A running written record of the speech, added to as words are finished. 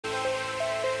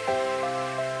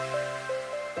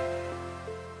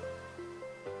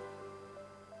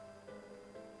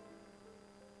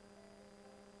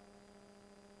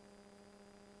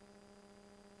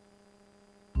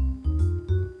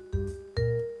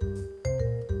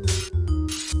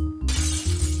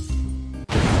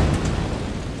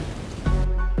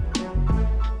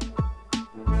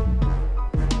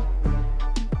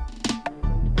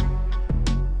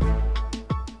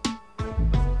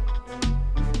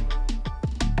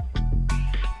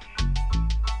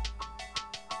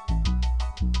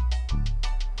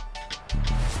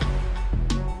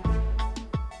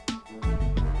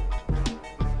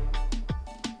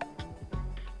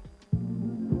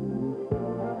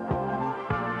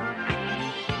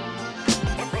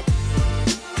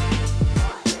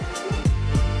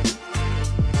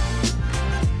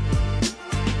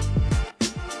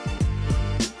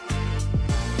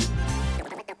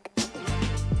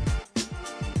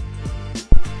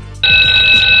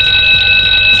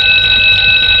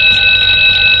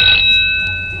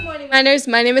miners.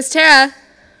 My name is Tara.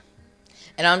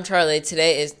 And I'm Charlie.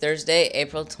 Today is Thursday,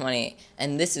 April 20,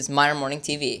 and this is Miner Morning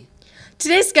TV.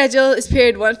 Today's schedule is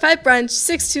period 1-5 brunch,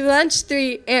 6-2 lunch,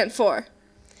 3, and 4.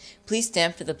 Please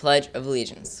stand for the Pledge of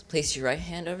Allegiance. Place your right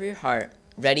hand over your heart.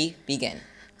 Ready, begin.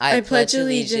 I pledge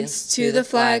allegiance to the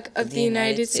flag of the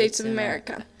United States of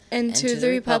America and to the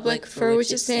republic for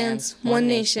which it stands, one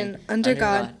nation, under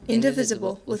God,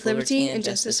 indivisible, with liberty and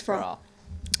justice for all.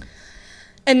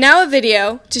 And now a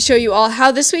video to show you all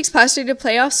how this week's Placer to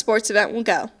Playoff sports event will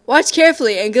go. Watch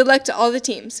carefully and good luck to all the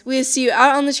teams. We will see you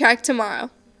out on the track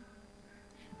tomorrow.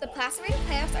 The Placer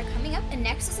playoffs are coming up, and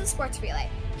next is the sports relay.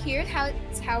 Here's how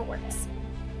it works.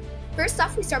 First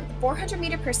off, we start with the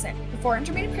 400-meter person. The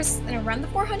 400-meter person is going to run the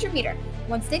 400-meter.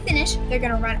 Once they finish, they're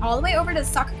going to run all the way over to the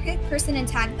soccer kick person and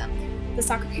tag them. The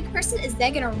soccer kick person is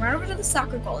then going to run over to the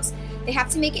soccer goals. They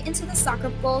have to make it into the soccer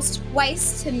goals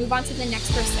twice to move on to the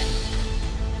next person.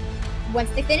 Once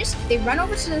they finish, they run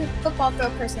over to the football throw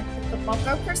person. The football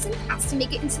throw person has to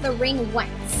make it into the ring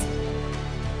once.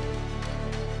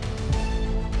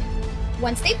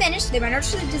 Once they finish, they run over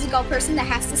to the dizzy goal person that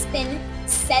has to spin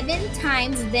 7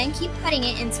 times, then keep putting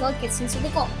it until it gets into the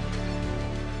goal.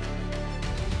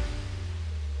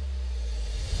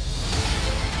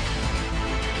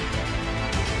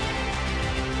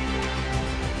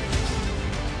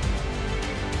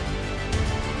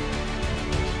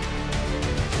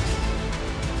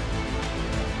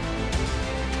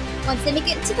 Once they make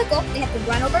it into the goal, they have to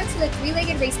run over to the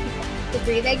 3-legged race people. The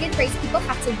 3-legged race people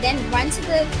have to then run to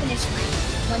the finish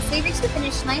line. Once they reach the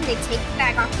finish line, they take the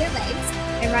bag off their legs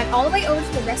and run all the way over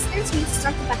to the rest of their team to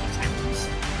start the bucket challenge.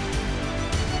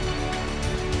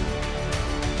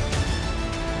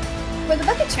 For the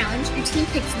bucket challenge, your team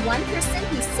picks one person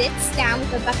who sits down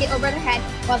with a bucket over their head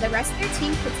while the rest of their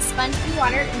team puts a sponge in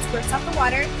water and squirts out the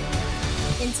water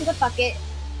into the bucket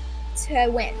to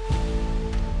win.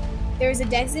 There is a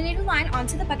designated line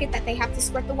onto the bucket that they have to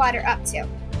squirt the water up to.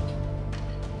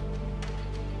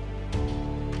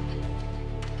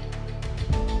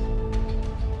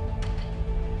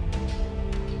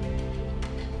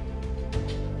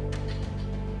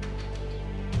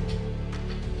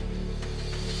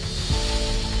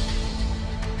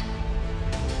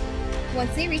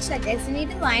 Once they reach that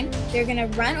designated line, they're going to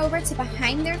run over to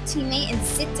behind their teammate and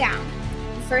sit down.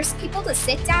 The first people to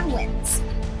sit down wins.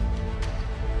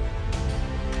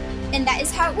 And that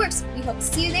is how it works. We hope to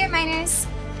see you there, miners.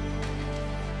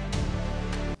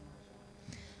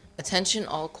 Attention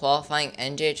all qualifying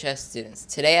NJHS students.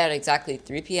 Today at exactly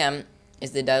 3 p.m.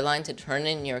 is the deadline to turn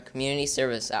in your community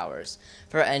service hours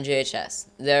for NJHS.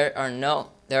 There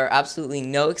are absolutely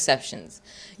no exceptions.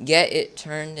 Get it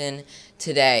turned in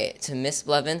today to Miss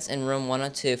Blevins in room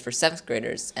 102 for 7th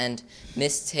graders and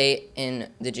Miss Tate in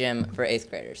the gym for 8th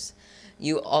graders.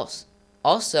 You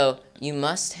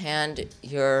must hand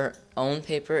your own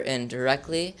paper in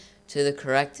directly to the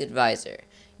correct advisor.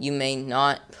 You may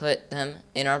not put them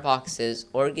in our boxes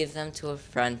or give them to a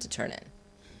friend to turn in.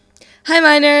 Hi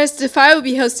miners, Defy will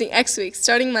be hosting X Week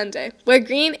starting Monday. Wear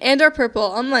green and or purple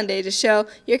on Monday to show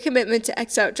your commitment to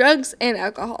X out drugs and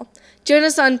alcohol. Join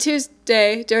us on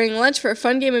Tuesday during lunch for a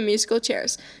fun game of musical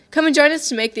chairs. Come and join us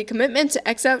to make the commitment to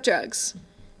X out drugs.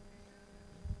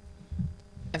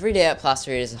 Every day at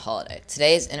Placer is a holiday.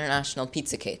 Today is International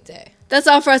Pizza Cake Day. That's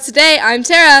all for us today. I'm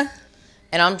Tara.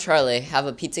 And I'm Charlie. Have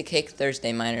a Pizza Cake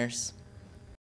Thursday, miners.